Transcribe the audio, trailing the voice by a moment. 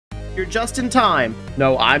You're just in time.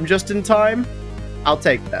 No, I'm just in time? I'll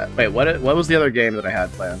take that. Wait, what was the other game that I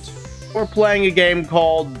had planned? We're playing a game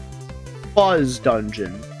called Fuzz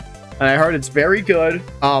Dungeon. And I heard it's very good.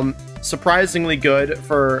 Surprisingly good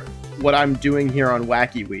for what I'm doing here on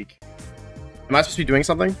Wacky Week. Am I supposed to be doing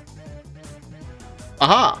something?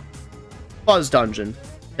 Aha! Fuzz Dungeon.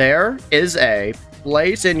 There is a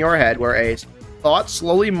place in your head where a thought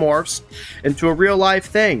slowly morphs into a real-life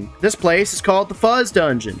thing. This place is called the Fuzz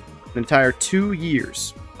Dungeon. An entire 2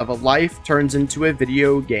 years of a life turns into a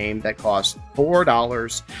video game that costs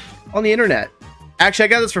 $4 on the internet. Actually, I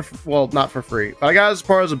got this for, well, not for free, but I got it as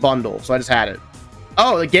part of a bundle, so I just had it.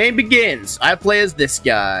 Oh, the game begins. I play as this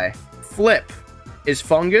guy. Flip. Is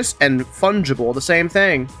fungus and fungible the same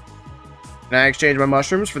thing? Can I exchange my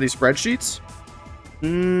mushrooms for these spreadsheets?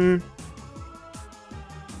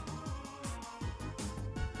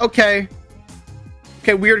 Okay.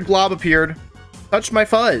 Okay, weird glob appeared. Touch my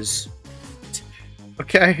fuzz.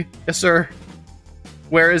 Okay, yes sir.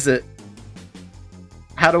 Where is it?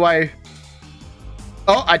 How do I...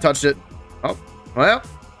 Oh, I touched it. Oh, well.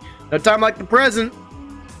 No time like the present.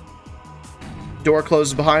 Door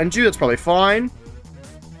closes behind you, that's probably fine.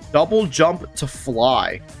 Double jump to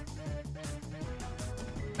fly.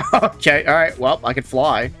 Okay, alright, well, I can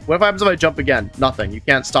fly. What happens if I jump again? Nothing. You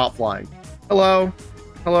can't stop flying. Hello.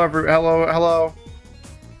 Hello, hello.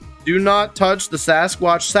 Do not touch the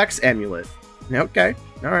Sasquatch sex amulet. Okay,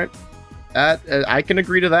 alright. I can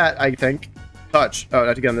agree to that, I think. Touch. Oh, I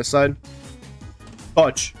have to get on this side.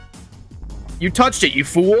 Touch. You touched it, you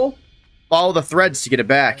fool! Follow the threads to get it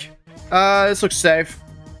back. This looks safe.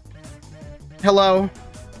 Hello.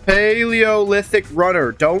 Paleolithic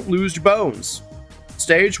runner. Don't lose your bones.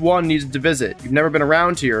 Stage 1 needs to visit. You've never been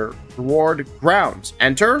around here. Reward grounds.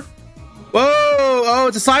 Enter. Whoa! Oh,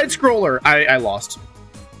 it's a side scroller. I lost.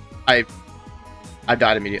 I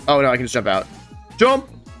died immediately. Oh no, I can just jump out. Jump.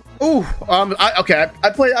 Ooh. Okay. I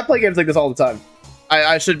play games like this all the time.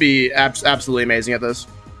 I should be absolutely amazing at this.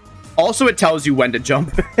 Also, it tells you when to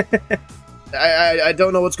jump. I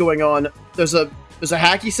don't know what's going on. There's a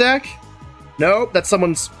hacky sack. Nope, that's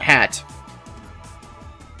someone's hat.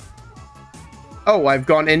 Oh, I've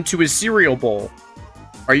gone into his cereal bowl.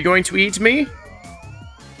 Are you going to eat me?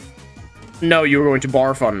 No, you were going to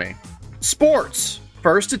barf on me. Sports.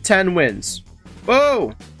 First to 10 wins.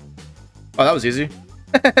 Whoa. Oh, that was easy.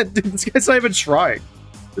 Dude, this guy's not even trying.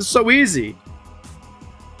 This is so easy.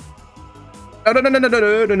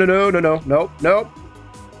 No. Nope.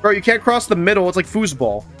 Bro, you can't cross the middle. It's like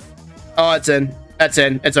foosball. Oh, it's in. That's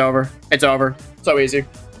in. It's over. It's over. So easy.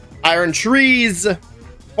 Iron trees.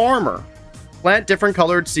 Farmer. Plant different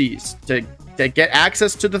colored seeds to get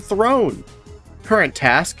access to the throne. Current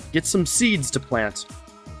task. Get some seeds to plant.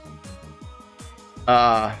 Do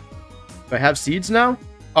I have seeds now?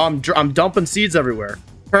 Oh, I'm dumping seeds everywhere.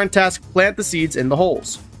 Current task. Plant the seeds in the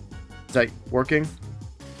holes. Is that working?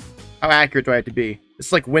 How accurate do I have to be?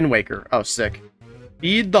 It's like Wind Waker. Oh, sick.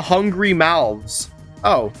 Feed the hungry mouths.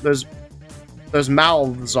 Oh, there's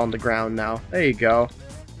mouths on the ground now. There you go.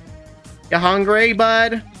 You hungry,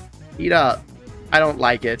 bud? Eat up. I don't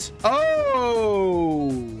like it.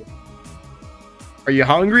 Oh! Are you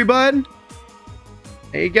hungry, bud?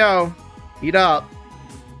 There you go. Eat up.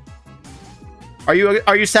 Are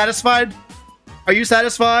you satisfied? Are you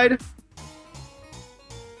satisfied?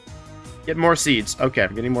 Get more seeds. Okay,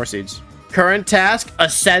 I'm getting more seeds. Current task,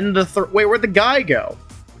 ascend the wait, where'd the guy go?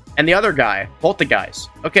 And the other guy. Both the guys.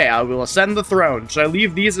 Okay, I will ascend the throne. Should I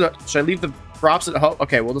leave these, should I leave the props at home?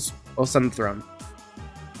 Okay, we'll ascend the throne.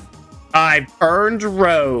 I earned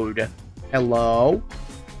road. Hello?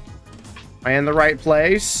 Am I in the right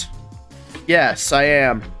place? Yes, I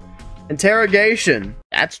am. Interrogation.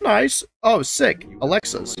 That's nice. Oh, sick.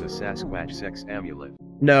 Alexa's. The Sasquatch sex amulet.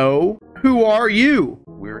 No. Who are you?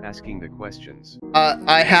 We're asking the questions.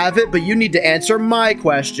 I have it, but you need to answer my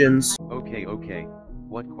questions. Okay.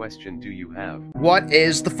 What question do you have? What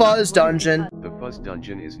is the Fuzz Dungeon? The Fuzz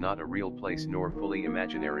Dungeon is not a real place nor fully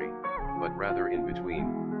imaginary, but rather in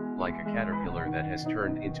between, like a caterpillar that has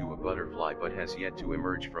turned into a butterfly but has yet to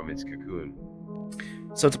emerge from its cocoon.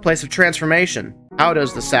 So it's a place of transformation. How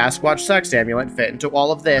does the Sasquatch sex amulet fit into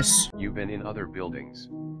all of this? You've been in other buildings.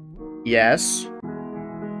 Yes.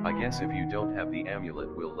 I guess if you don't have the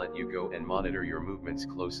amulet, we'll let you go and monitor your movements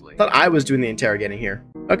closely. I thought I was doing the interrogating here.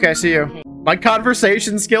 Okay, see you. My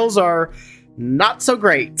conversation skills are not so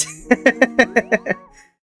great.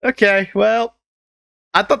 Okay, well,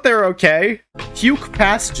 I thought they were okay. Puke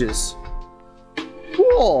passages.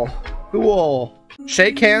 Cool.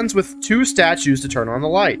 Shake hands with 2 statues to turn on the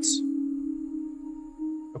lights.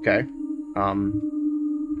 Okay.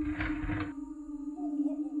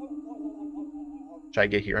 Should I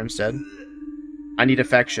get here instead? I need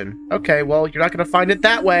affection. Okay, well, you're not gonna find it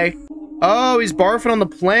that way. Oh, he's barfing on the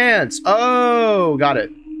plants. Oh, got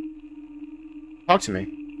it. Talk to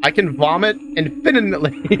me. I can vomit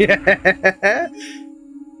infinitely.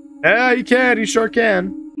 Yeah, you can. You sure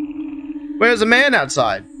can. Wait, there's a man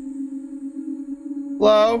outside.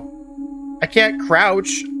 Hello? I can't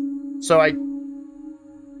crouch, so I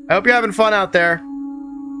hope you're having fun out there.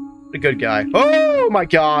 A good guy. Oh my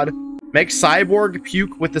god. Make cyborg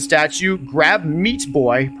puke with the statue. Grab meat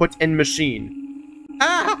boy. Put in machine.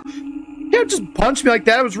 Ah! You can't just punch me like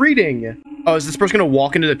that. I was reading. Oh, is this person gonna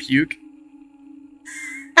walk into the puke?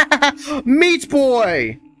 Meat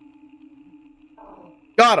boy!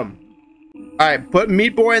 Got him. Alright, put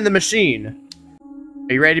meat boy in the machine.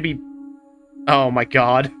 Are you ready to be... Oh my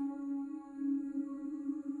god.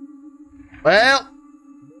 Well,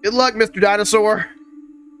 good luck, Mr. Dinosaur.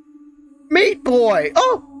 Meat boy!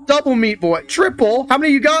 Oh! Double meat boy. Triple? How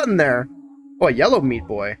many you got in there? Oh, a yellow meat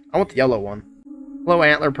boy. I want the yellow one. Hello,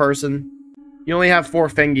 antler person. You only have 4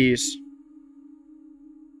 fingies.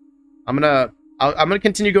 I'm gonna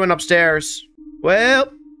continue going upstairs.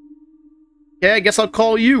 Well, okay, I guess I'll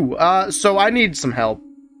call you. So I need some help.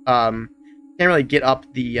 Can't really get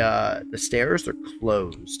up the stairs. They're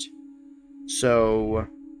closed. So,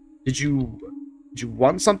 did you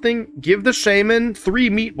want something? Give the shaman 3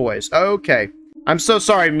 meat boys. Okay. I'm so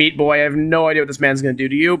sorry, meat boy. I have no idea what this man's gonna do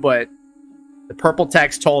to you, but the purple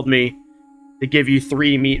text told me to give you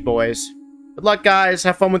 3 meat boys. Good luck, guys.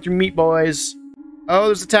 Have fun with your meat boys. Oh,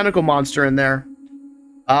 there's a tentacle monster in there.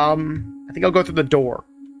 I think I'll go through the door.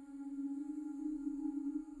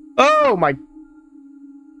 Oh, my...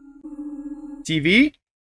 TV?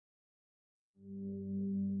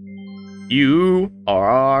 You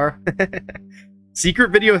are...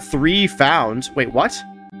 Secret video 3 found. Wait, what?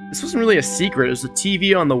 This wasn't really a secret. It was a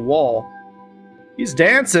TV on the wall. He's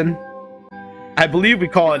dancing. I believe we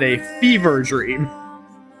call it a fever dream.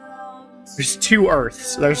 There's 2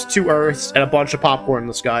 Earths. There's 2 Earths and a bunch of popcorn in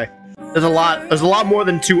the sky. There's a lot more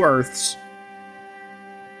than 2 Earths.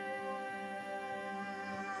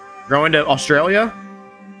 Going to Australia?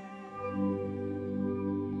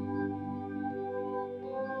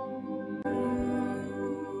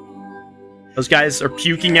 Those guys are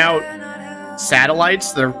puking out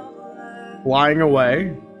satellites. They're flying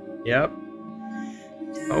away. Yep.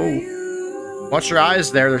 Oh. Watch your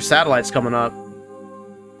eyes there. There's satellites coming up.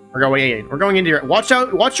 We're going in. We're going into your... Watch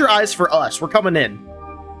out. Watch your eyes for us. We're coming in.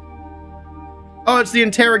 Oh, it's the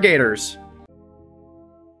interrogators.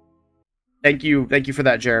 Thank you. Thank you for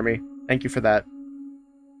that, Jeremy. Thank you for that.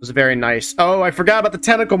 It was very nice. Oh, I forgot about the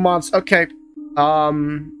tentacle monster. Okay.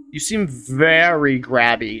 You seem very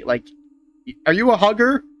grabby. Like, are you a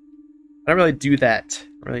hugger? I don't really do that.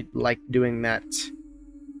 I really like doing that. Is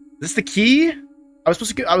this the key? I was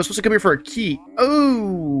supposed to come here for a key.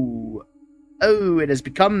 Oh. Oh, it has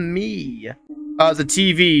become me. Oh, it's a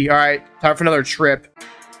TV. All right, time for another trip.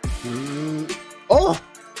 Oh.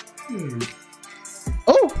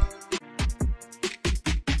 Oh.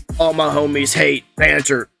 All my homies hate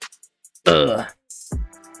banter. Ugh.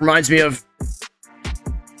 Reminds me of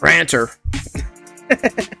Ranter.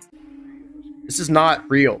 This is not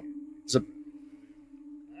real.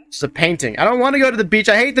 It's a painting. I don't want to go to the beach.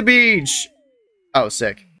 I hate the beach. Oh,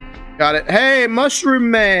 sick. Got it. Hey,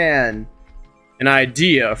 Mushroom Man. An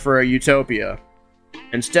idea for a utopia.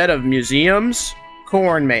 Instead of museums,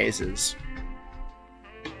 corn mazes.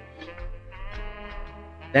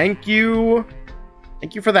 Thank you.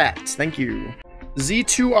 Thank you for that. Thank you.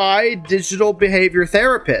 Z2I Digital Behavior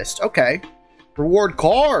Therapist. Okay. Reward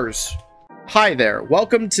cars. Hi there.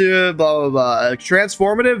 Welcome to a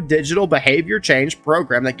transformative digital behavior change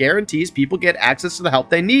program that guarantees people get access to the help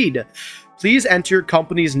they need. Please enter your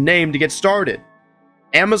company's name to get started.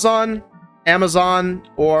 Amazon,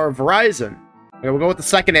 or Verizon. Okay, we'll go with the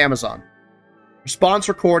second Amazon. Response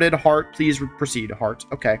recorded. Heart, please proceed. Heart.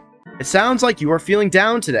 Okay. It sounds like you are feeling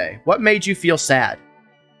down today. What made you feel sad?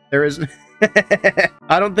 There is...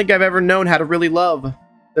 I don't think I've ever known how to really love.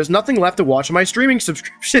 There's nothing left to watch on my streaming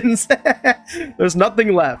subscriptions. There's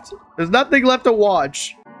nothing left. There's nothing left to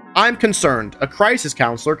watch. I'm concerned. A crisis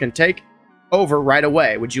counselor can take over right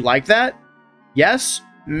away. Would you like that? Yes?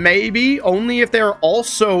 Maybe. Only if they're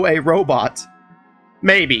also a robot.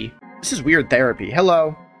 Maybe. This is weird therapy.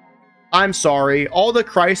 Hello. I'm sorry. All the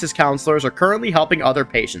crisis counselors are currently helping other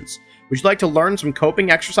patients. Would you like to learn some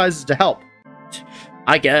coping exercises to help?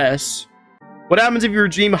 I guess. What happens if you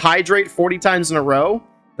regime hydrate 40 times in a row?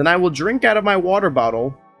 Then I will drink out of my water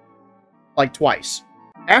bottle like twice.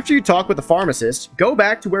 After you talk with the pharmacist, go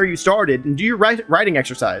back to where you started and do your writing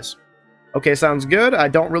exercise. Okay, sounds good. I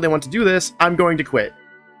don't really want to do this. I'm going to quit.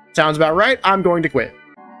 Sounds about right. I'm going to quit.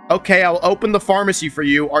 Okay, I'll open the pharmacy for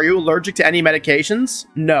you. Are you allergic to any medications?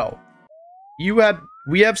 No.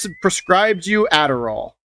 We have prescribed you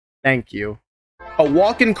Adderall. Thank you. A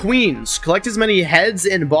walk in Queens. Collect as many heads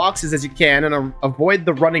in boxes as you can and avoid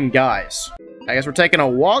the running guys. I guess we're taking a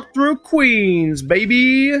walk through Queens,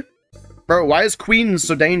 baby. Bro, why is Queens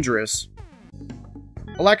so dangerous?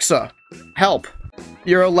 Alexa, help.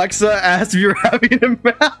 Your Alexa asked if you're having a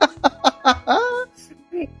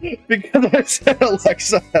because I said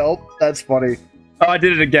Alexa, help. That's funny. Oh, I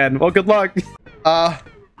did it again. Well, good luck. Oh,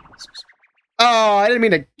 I didn't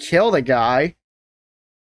mean to kill the guy.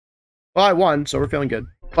 Well, I won, so we're feeling good.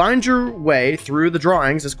 Find your way through the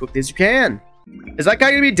drawings as quickly as you can. Is that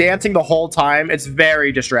guy gonna be dancing the whole time? It's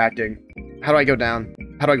very distracting. How do I go down?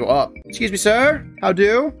 How do I go up? Excuse me, sir? How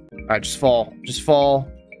do? Alright, just fall. Just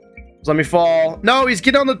fall. Just let me fall. No, he's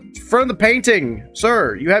getting on the front of the painting.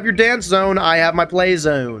 Sir, you have your dance zone. I have my play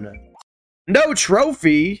zone. No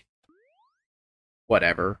trophy.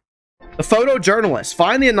 Whatever. The photojournalist.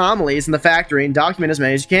 Find the anomalies in the factory and document as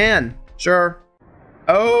many as you can. Sure.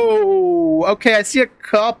 Oh, okay. I see a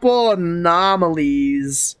couple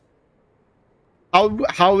anomalies.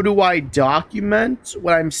 How do I document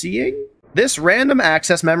what I'm seeing? This random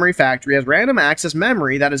access memory factory has random access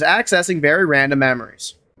memory that is accessing very random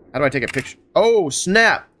memories. How do I take a picture? Oh,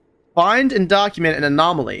 snap. Find and document an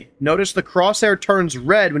anomaly. Notice the crosshair turns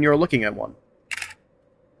red when you're looking at one.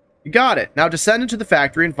 You got it. Now descend into the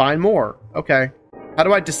factory and find more. Okay. How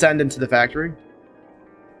do I descend into the factory?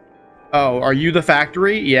 Oh, are you the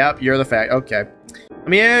factory? Yep, you're the factory. Okay. Let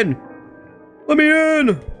me in. Let me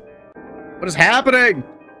in. What is happening?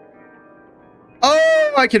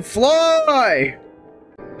 Oh, I can fly.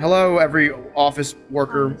 Hello, every office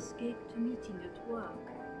worker.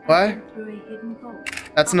 What?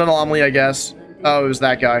 That's an anomaly, I guess. Oh, it was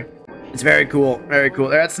that guy. It's very cool. Very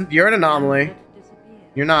cool. You're an anomaly.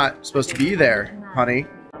 You're not supposed to be there, honey.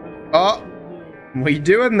 Oh, what are you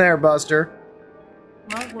doing there, Buster?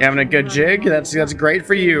 You having a good jig? That's great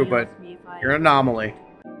for you, but you're an anomaly.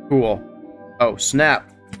 Cool. Oh,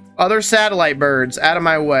 snap. Other satellite birds, out of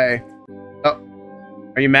my way. Oh,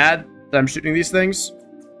 are you mad that I'm shooting these things?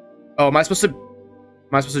 Oh, am I supposed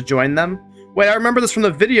to join them? Wait, I remember this from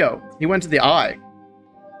the video. He went to the eye.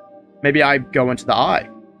 Maybe I go into the eye.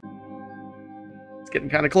 It's getting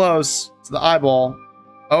kind of close to the eyeball.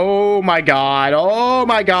 Oh my god. Oh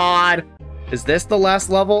my god. Is this the last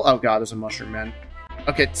level? Oh god, there's a mushroom man.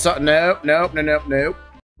 Okay, so nope.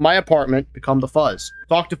 My apartment, become the Fuzz.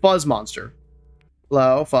 Talk to Fuzz Monster.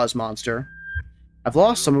 Hello, Fuzz Monster. I've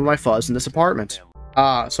lost some of my fuzz in this apartment.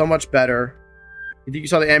 Ah, so much better. You think you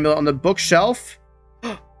saw the amulet on the bookshelf?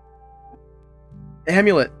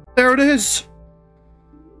 Amulet. There it is.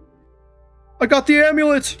 I got the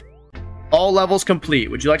amulet. All levels complete.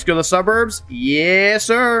 Would you like to go to the suburbs? Yes,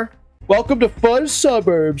 sir. Welcome to Fuzz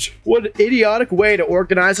Suburbs. What an idiotic way to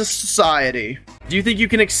organize a society. Do you think you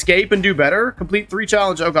can escape and do better? Complete 3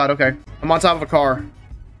 challenges. Oh god, okay. I'm on top of a car.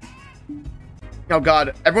 Oh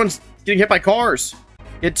god, everyone's getting hit by cars.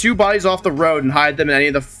 Get 2 bodies off the road and hide them in any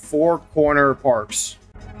of the 4 corner parks.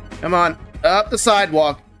 Come on, up the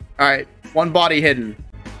sidewalk. Alright, 1 body hidden.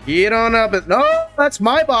 Get on up it. No, that's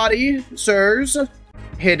my body, sirs.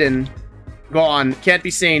 Hidden. Gone. Can't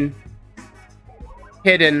be seen.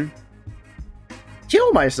 Hidden.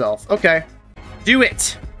 Kill myself. Okay. Do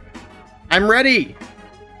it. I'm ready.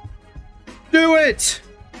 Do it.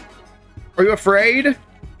 Are you afraid?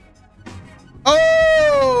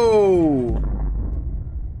 Oh!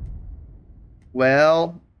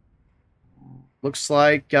 Well, looks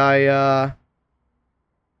like congrats.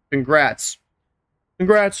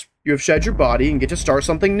 Congrats. You have shed your body and get to start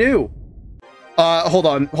something new. Hold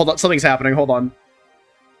on. Something's happening. Hold on.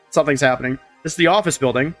 Something's happening. This is the office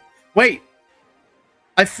building. Wait.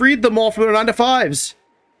 I freed them all from their 9-to-5s.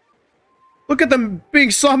 Look at them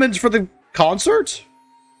being summoned for the concert.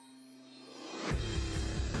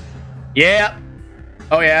 Yeah.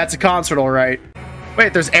 Oh yeah, it's a concert, all right.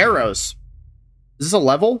 Wait, there's arrows. Is this a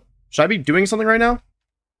level? Should I be doing something right now?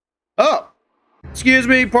 Oh. Excuse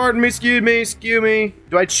me, pardon me, excuse me.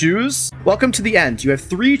 Do I choose? Welcome to the end. You have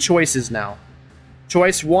 3 choices now.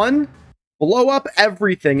 Choice 1, blow up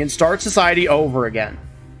everything and start society over again.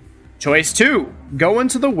 Choice 2, go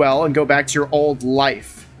into the well and go back to your old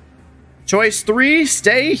life. Choice 3,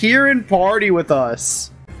 stay here and party with us.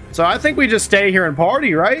 So I think we just stay here and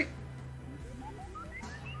party, right?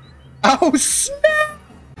 Oh, snap!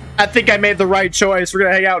 I think I made the right choice. We're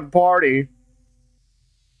gonna hang out and party.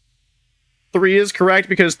 3 is correct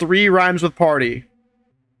because 3 rhymes with party.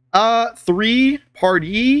 3,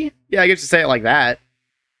 party? Yeah, I get to say it like that.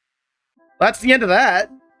 That's the end of that.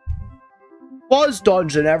 Fuzz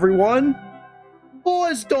Dungeon, everyone.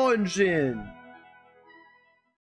 Fuzz Dungeon.